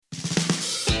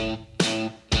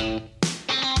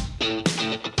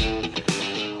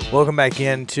Welcome back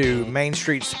into Main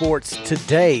Street Sports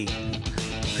today,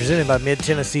 presented by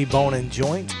Mid-Tennessee Bone and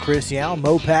Joint. Chris Yao,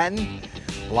 Mo Patton,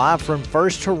 live from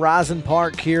First Horizon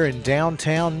Park here in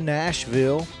downtown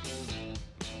Nashville.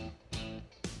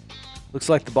 Looks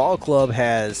like the ball club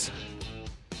has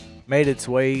made its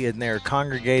way, and they're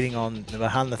congregating on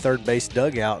behind the third base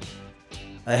dugout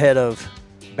ahead of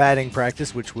batting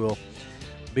practice, which will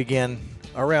begin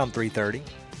around 3:30.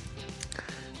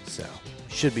 So,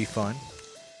 should be fun.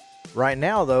 Right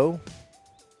now, though,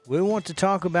 we want to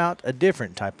talk about a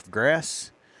different type of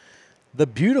grass. The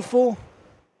beautiful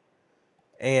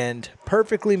and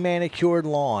perfectly manicured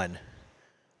lawn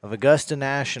of Augusta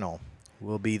National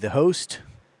will be the host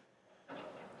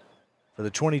for the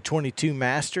 2022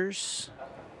 Masters.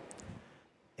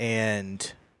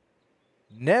 And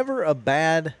never a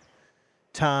bad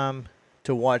time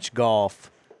to watch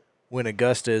golf when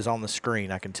Augusta is on the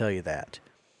screen, I can tell you that.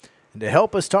 And to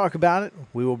help us talk about it,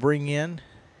 we will bring in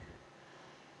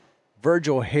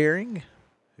Virgil Herring,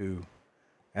 who,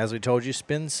 as we told you,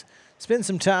 spends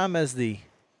some time as the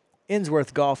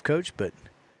Innsworth golf coach, but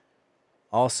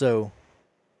also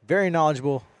very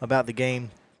knowledgeable about the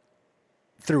game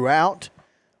throughout.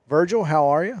 Virgil, how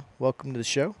are you? Welcome to the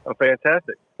show. I'm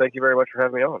fantastic. Thank you very much for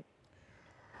having me on.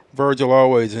 Virgil, I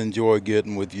always enjoy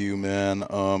getting with you, man,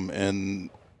 and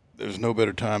there's no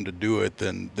better time to do it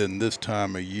than this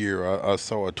time of year. I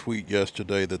saw a tweet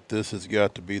yesterday that this has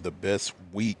got to be the best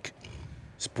week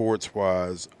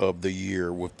sports-wise of the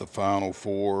year, with the Final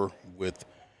Four, with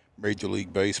Major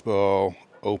League Baseball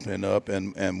opening up,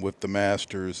 and with the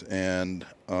Masters. And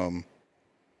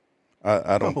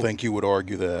I don't think you would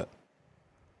argue that.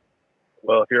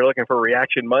 Well, if you're looking for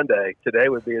Reaction Monday, today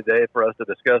would be a day for us to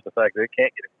discuss the fact that it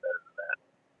can't get any better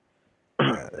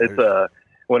than that. It's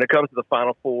when it comes to the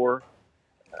Final Four,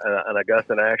 an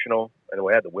Augusta National, and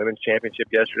we had the Women's Championship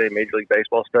yesterday, Major League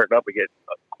Baseball starting up, we get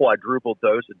a quadruple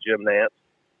dose of Jim Nantz.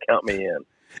 Count me in.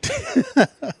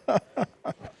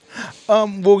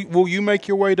 Will you make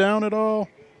your way down at all,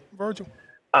 Virgil?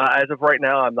 As of right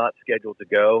now, I'm not scheduled to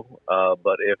go,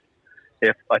 but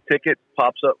if a ticket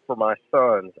pops up for my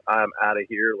sons, I'm out of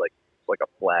here like a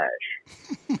flash.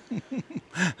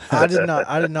 I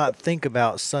did not think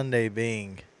about Sunday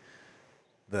being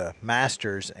the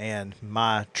Masters and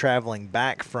my traveling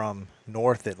back from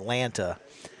North Atlanta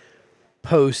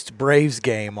post Braves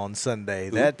game on Sunday.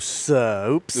 Oops.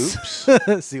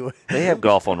 That's See what they have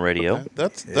golf on radio.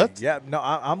 That's yeah. No,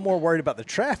 I'm more worried about the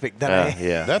traffic than I am.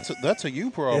 Yeah. That's a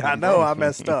you problem. Yeah, I know. I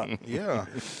messed up. Yeah.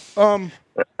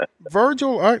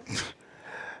 Virgil,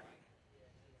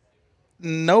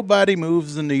 nobody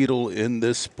moves the needle in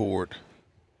this sport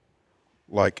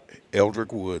like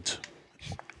Eldrick Woods.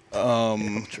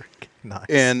 Nice.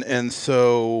 And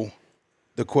so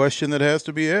the question that has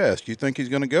to be asked, you think he's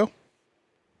going to go?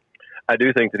 I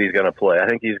do think that he's going to play. I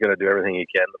think he's going to do everything he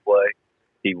can to play.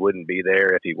 He wouldn't be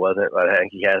there if he wasn't. I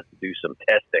think he has to do some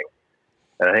testing.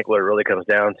 And I think what it really comes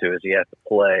down to is he has to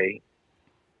play.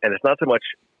 And it's not so much,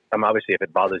 obviously, if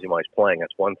it bothers him while he's playing,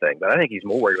 that's one thing. But I think he's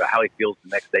more worried about how he feels the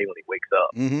next day when he wakes up.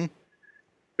 Mm-hmm.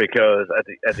 Because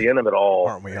at the end of it all,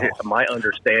 Aren't we all? my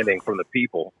understanding from the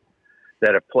people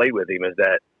that have played with him is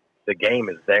that the game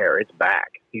is there. It's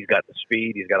back. He's got the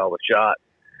speed. He's got all the shots.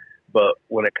 But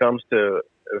when it comes to,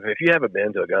 if you haven't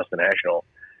been to Augusta National,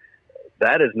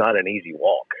 that is not an easy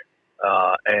walk.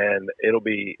 And it'll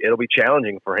be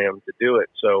challenging for him to do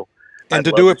it. So, and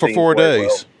to do it for 4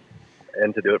 days.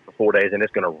 And to do it for 4 days. And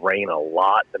it's going to rain a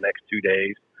lot the next 2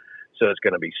 days. So it's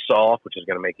going to be soft, which is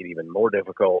going to make it even more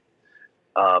difficult.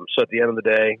 So at the end of the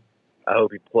day, I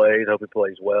hope he plays. I hope he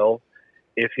plays well.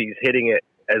 If he's hitting it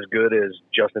as good as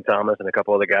Justin Thomas and a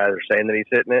couple other guys are saying that he's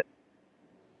hitting it,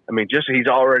 I mean, just he's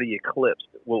already eclipsed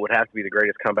what would have to be the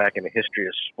greatest comeback in the history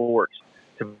of sports.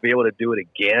 To be able to do it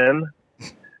again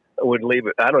would leave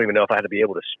it. I don't even know if I had to be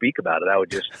able to speak about it. I would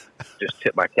just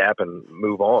tip my cap and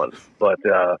move on. But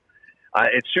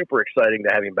it's super exciting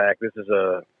to have him back. This is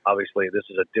obviously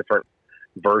a different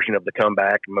version of the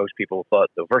comeback. Most people thought,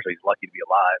 so first he's lucky to be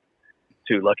alive,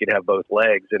 too lucky to have both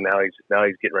legs, and now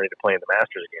he's getting ready to play in the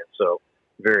Masters again. So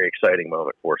very exciting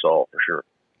moment for us all, for sure.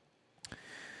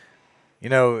 You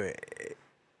know,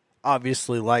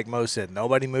 obviously, like Mo said,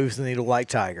 nobody moves the needle like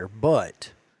Tiger,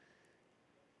 but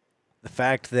the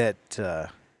fact that,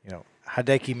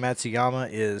 Hideki Matsuyama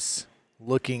is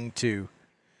looking to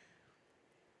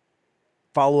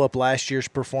follow up last year's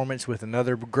performance with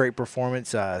another great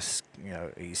performance.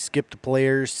 He skipped the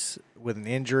players with an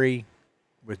injury,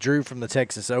 withdrew from the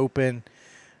Texas Open.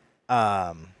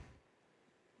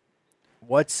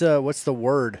 What's the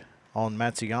word on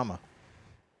Matsuyama?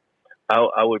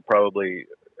 I would probably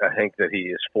I think that he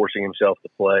is forcing himself to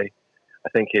play. I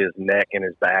think his neck and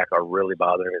his back are really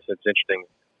bothering us. It's interesting.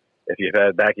 If you've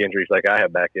had back injuries like I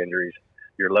have back injuries,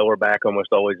 your lower back almost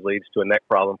always leads to a neck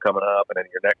problem coming up, and then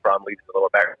your neck problem leads to a lower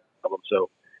back problem. So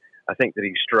I think that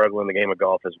he's struggling. The game of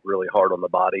golf is really hard on the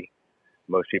body.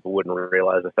 Most people wouldn't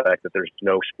realize the fact that there's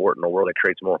no sport in the world that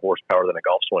creates more horsepower than a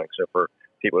golf swing. So for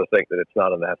people to think that it's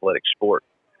not an athletic sport,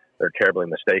 they're terribly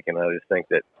mistaken. I just think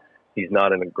that he's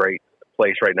not in a great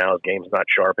place right now. His game's not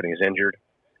sharp, and he's injured.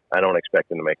 I don't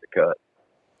expect him to make the cut.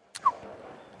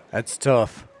 That's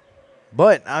tough.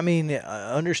 But, I mean,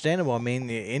 understandable. I mean,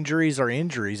 injuries are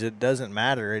injuries. It doesn't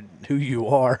matter who you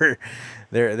are.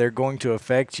 They're going to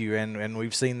affect you, and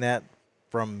we've seen that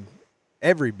from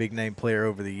every big-name player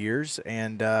over the years.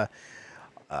 And a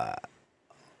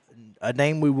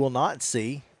name we will not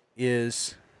see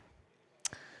is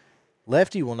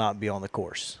Lefty will not be on the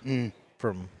course,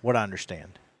 from what I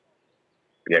understand.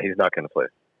 Yeah, he's not going to play.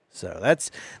 So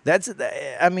that's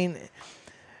I mean,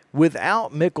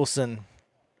 without Mickelson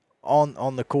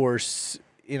on the course,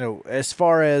 you know, as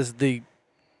far as the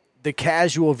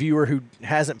casual viewer who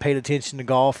hasn't paid attention to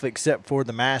golf except for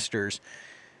the Masters,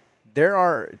 there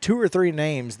are 2 or 3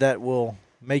 names that will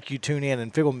make you tune in,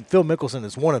 and Phil Mickelson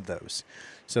is one of those.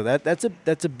 So that's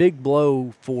a big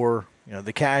blow for, you know,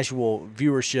 the casual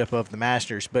viewership of the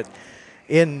Masters. But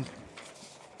in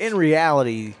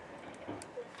reality,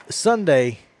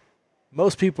 Sunday,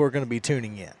 most people are going to be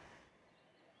tuning in.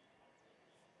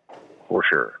 For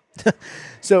sure.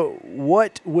 So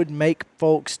what would make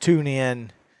folks tune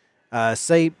in?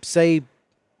 Say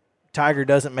Tiger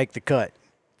doesn't make the cut.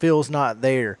 Phil's not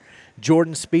there.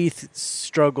 Jordan Spieth's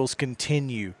struggles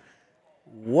continue.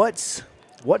 What's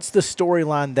the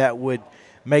storyline that would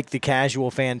make the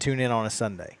casual fan tune in on a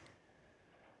Sunday?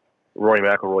 Rory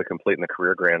McIlroy completing the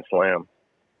career Grand Slam.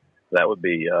 That would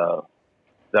be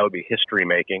history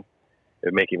making. It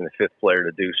would make him the 5th player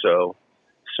to do so,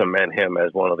 cement him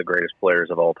as one of the greatest players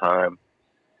of all time.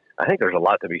 I think there's a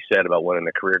lot to be said about winning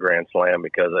the career Grand Slam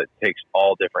because it takes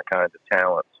all different kinds of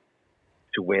talents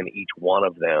to win each one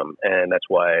of them, and that's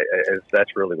why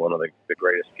that's really one of the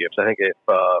greatest gifts. I think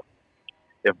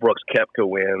if Brooks Koepka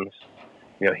wins,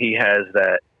 you know, he has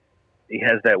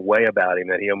that way about him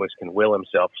that he almost can will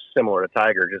himself, similar to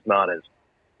Tiger, just not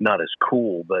as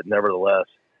cool, but nevertheless.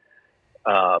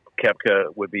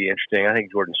 Koepka would be interesting. I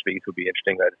think Jordan Spieth would be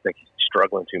interesting. I just think he's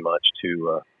struggling too much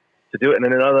to do it. And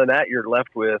then other than that, you're left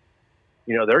with,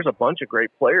 you know, there's a bunch of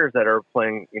great players that are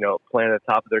playing at the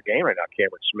top of their game right now.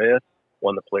 Cameron Smith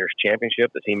won the Players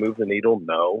Championship. Does he move the needle?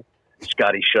 No.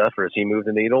 Scotty Scheffler, does he move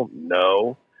the needle?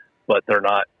 No. But they're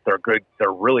not. They're good.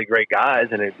 They're really great guys,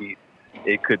 and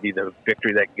it could be the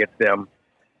victory that gets them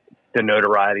the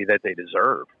notoriety that they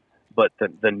deserve. But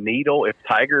the needle, if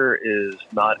Tiger is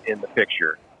not in the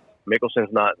picture,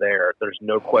 Mickelson's not there, there's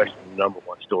no question the number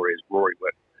one story is Rory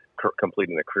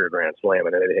completing the career Grand Slam,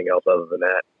 and anything else other than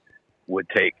that would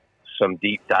take some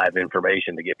deep dive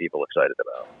information to get people excited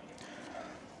about.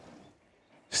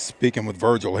 Speaking with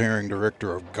Virgil Herring,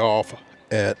 Director of Golf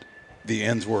at the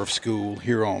Ensworth School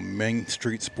here on Main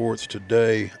Street Sports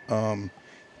today,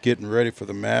 getting ready for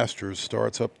the Masters.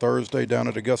 Starts up Thursday down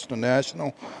at Augusta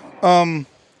National.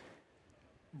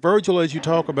 Virgil, as you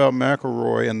talk about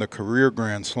McIlroy and the career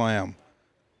Grand Slam,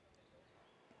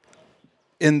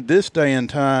 in this day and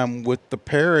time with the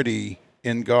parity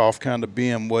in golf kind of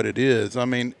being what it is, I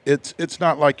mean, it's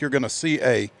not like you're going to see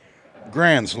a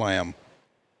Grand Slam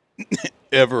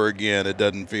ever again, it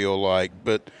doesn't feel like.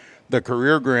 But the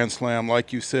career Grand Slam,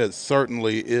 like you said,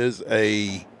 certainly is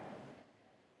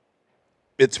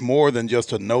it's more than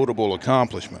just a notable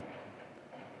accomplishment.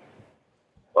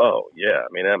 Oh, yeah. I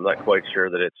mean, I'm not quite sure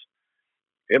that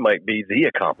it might be the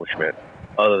accomplishment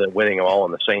other than winning them all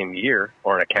in the same year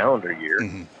or in a calendar year.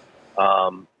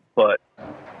 Mm-hmm. But,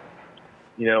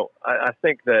 you know, I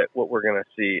think that what we're going to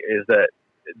see is that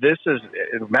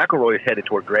McIlroy is headed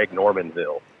toward Greg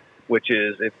Normanville, which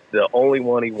is it's the only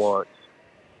one he wants.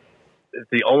 It's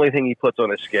the only thing he puts on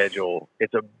his schedule.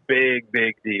 It's a big,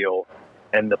 big deal.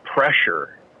 And the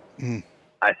pressure,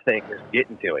 I think, is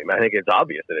getting to him. I think it's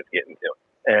obvious that it's getting to him.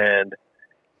 And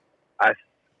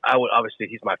I would, obviously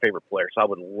he's my favorite player, so I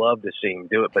would love to see him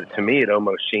do it. But to me, it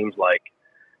almost seems like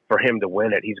for him to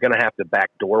win it, he's going to have to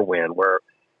backdoor win where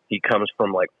he comes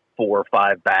from like 4 or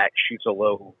 5 back, shoots a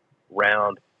low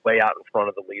round way out in front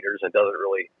of the leaders and doesn't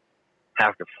really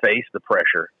have to face the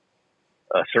pressure.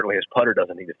 Certainly his putter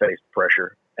doesn't need to face the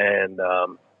pressure. And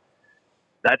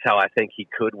that's how I think he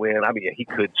could win. I mean, he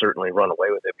could certainly run away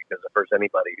with it because if there's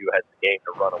anybody who has the game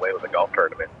to run away with a golf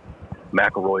tournament,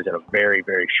 McIlroy's in a very,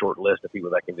 very short list of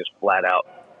people that can just flat out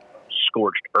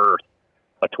scorched earth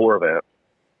a tour event.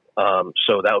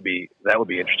 So that would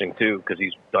be interesting too, because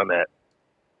he's done that.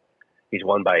 He's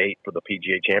won by 8 for the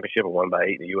PGA Championship and won by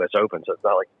 8 in the U.S. Open, so it's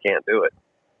not like he can't do it.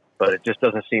 But it just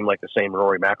doesn't seem like the same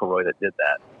Rory McIlroy that did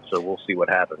that. So we'll see what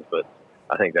happens. But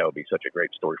I think that would be such a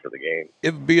great story for the game.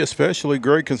 It would be especially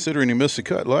great considering he missed the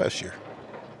cut last year.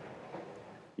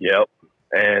 Yep.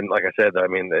 And like I said, I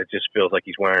mean, it just feels like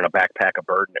he's wearing a backpack of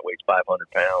burden that weighs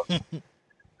 500 pounds.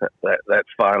 that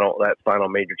final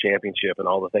major championship and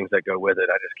all the things that go with it,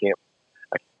 I can't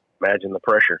imagine the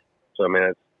pressure. So I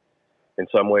mean, in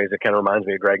some ways, it kind of reminds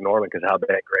me of Greg Norman, because how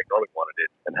bad Greg Norman wanted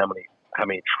it and how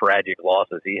many tragic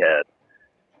losses he had.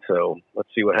 So let's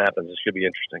see what happens. It should be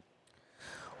interesting.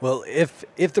 Well,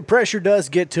 if the pressure does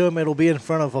get to him, it'll be in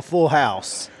front of a full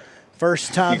house.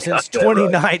 First time since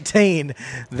 2019 right.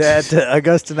 that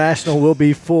Augusta National will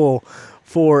be full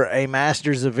for a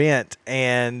Masters event,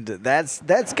 and that's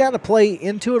got to play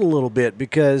into it a little bit,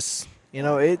 because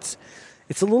it's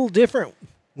a little different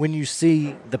when you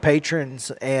see the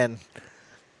patrons and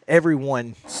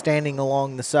everyone standing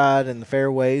along the side and the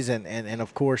fairways and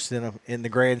of course in the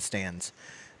grandstands.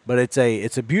 But it's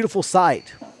a beautiful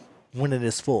sight when it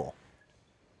is full.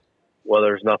 Well,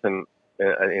 there's nothing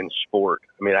in sport.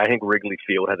 I mean, I think Wrigley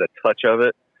Field has a touch of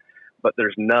it, but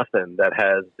there's nothing that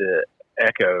has the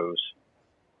echoes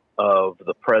of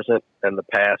the present and the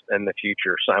past and the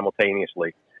future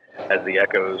simultaneously as the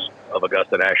echoes of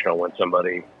Augusta National when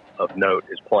somebody of note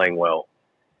is playing well.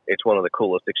 It's one of the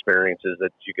coolest experiences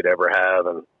that you could ever have,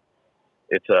 and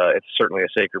it's certainly a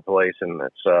sacred place, and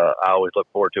I always look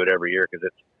forward to it every year, because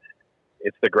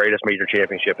it's the greatest major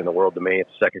championship in the world to me.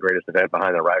 It's the second greatest event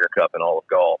behind the Ryder Cup in all of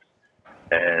golf,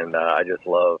 and I just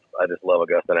love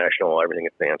Augusta National, everything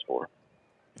it stands for.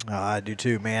 I do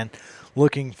too, man.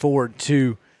 Looking forward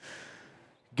to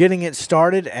getting it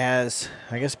started, as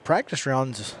I guess practice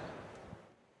rounds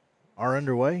are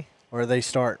underway, or they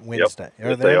start Wednesday.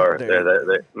 Yep. They are.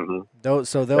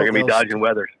 So they're going to be dodging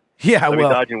weather. Yeah, they'll be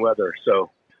dodging weather.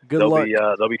 So good luck.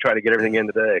 They'll be trying to get everything in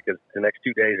today, because the next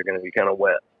 2 days are going to be kind of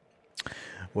wet.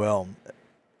 Well,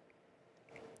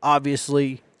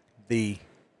 obviously, the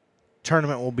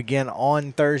tournament will begin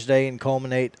on Thursday and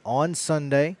culminate on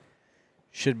Sunday.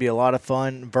 Should be a lot of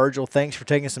fun. Virgil, thanks for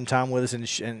taking some time with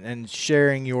us and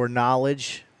sharing your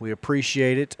knowledge. We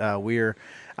appreciate it.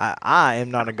 I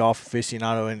am not a golf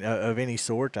aficionado of any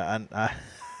sort. I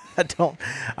don't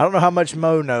know how much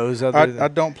Mo knows. I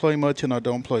don't play much, and I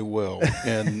don't play well,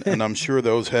 and I'm sure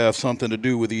those have something to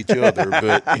do with each other.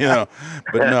 But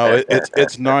no,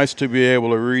 it's nice to be able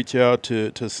to reach out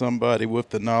to somebody with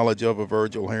the knowledge of a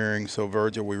Virgil Herring. So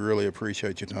Virgil, we really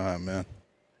appreciate your time, man.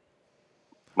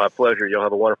 My pleasure. Y'all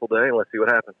have a wonderful day, and let's see what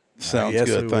happens. Sounds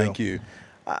good. Thank you.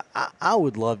 I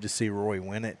would love to see Roy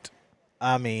win it.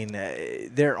 I mean,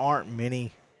 there aren't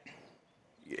many.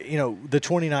 The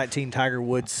 2019 Tiger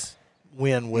Woods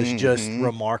win was just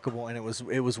remarkable, and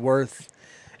it was worth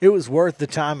the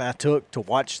time I took to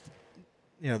watch,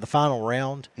 the final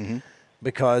round,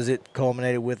 because it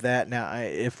culminated with that. Now,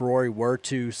 if Rory were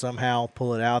to somehow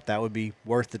pull it out, that would be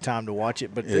worth the time to watch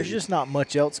it. But there's just not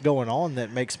much else going on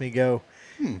that makes me go,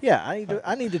 yeah,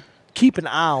 I need to keep an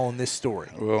eye on this story.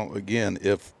 Well, again,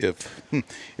 if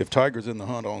Tiger's in the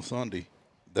hunt on Sunday,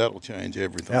 that'll change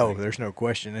everything. Oh, there's no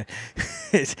question.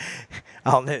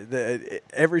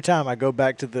 Every time I go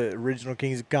back to the original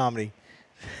Kings of Comedy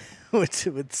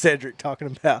with Cedric talking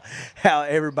about how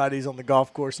everybody's on the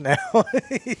golf course now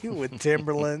with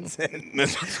Timberlands and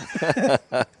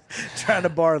trying to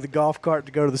borrow the golf cart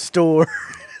to go to the store.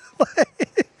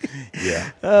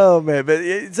 Yeah. Oh, man.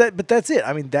 But that's it.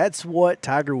 I mean, that's what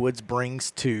Tiger Woods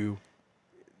brings to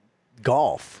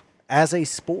golf as a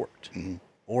sport.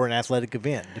 Or an athletic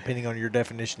event, depending on your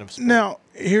definition of sport. Now,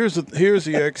 here's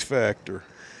the X factor.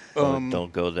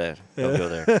 Don't go there. Don't go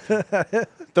there.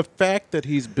 The fact that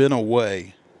he's been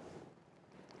away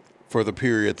for the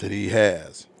period that he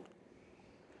has,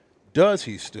 does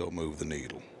he still move the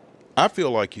needle? I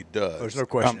feel like he does. There's no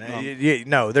question.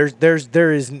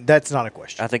 That's not a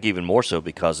question. I think even more so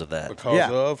because of that.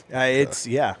 Because of?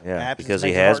 Because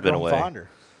he has been away. Fonder.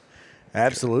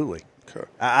 Absolutely. Okay.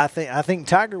 I think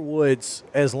Tiger Woods,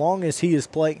 as long as he is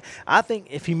playing, I think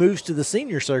if he moves to the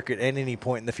senior circuit at any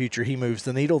point in the future, he moves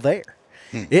the needle there.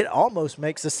 It almost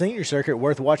makes the senior circuit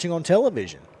worth watching on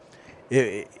television,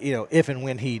 if and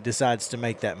when he decides to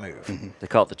make that move. They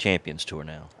call it the Champions Tour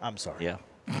now. I'm sorry. Yeah.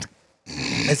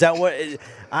 Is that what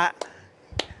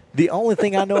the only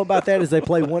thing I know about that is they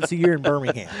play once a year in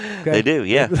Birmingham. Okay? They do,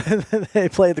 yeah. They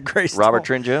play at the Greystone. Robert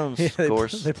Trent Jones, of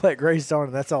course. They play at Greystone,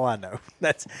 and that's all I know.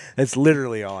 That's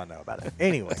literally all I know about it.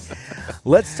 Anyway,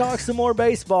 let's talk some more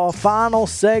baseball. Final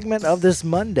segment of this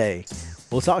Monday.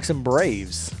 We'll talk some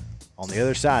Braves. on the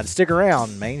other side. Stick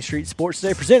around. Main Street Sports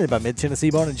Day presented by Mid-Tennessee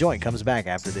Bone & Joint comes back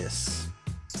after this.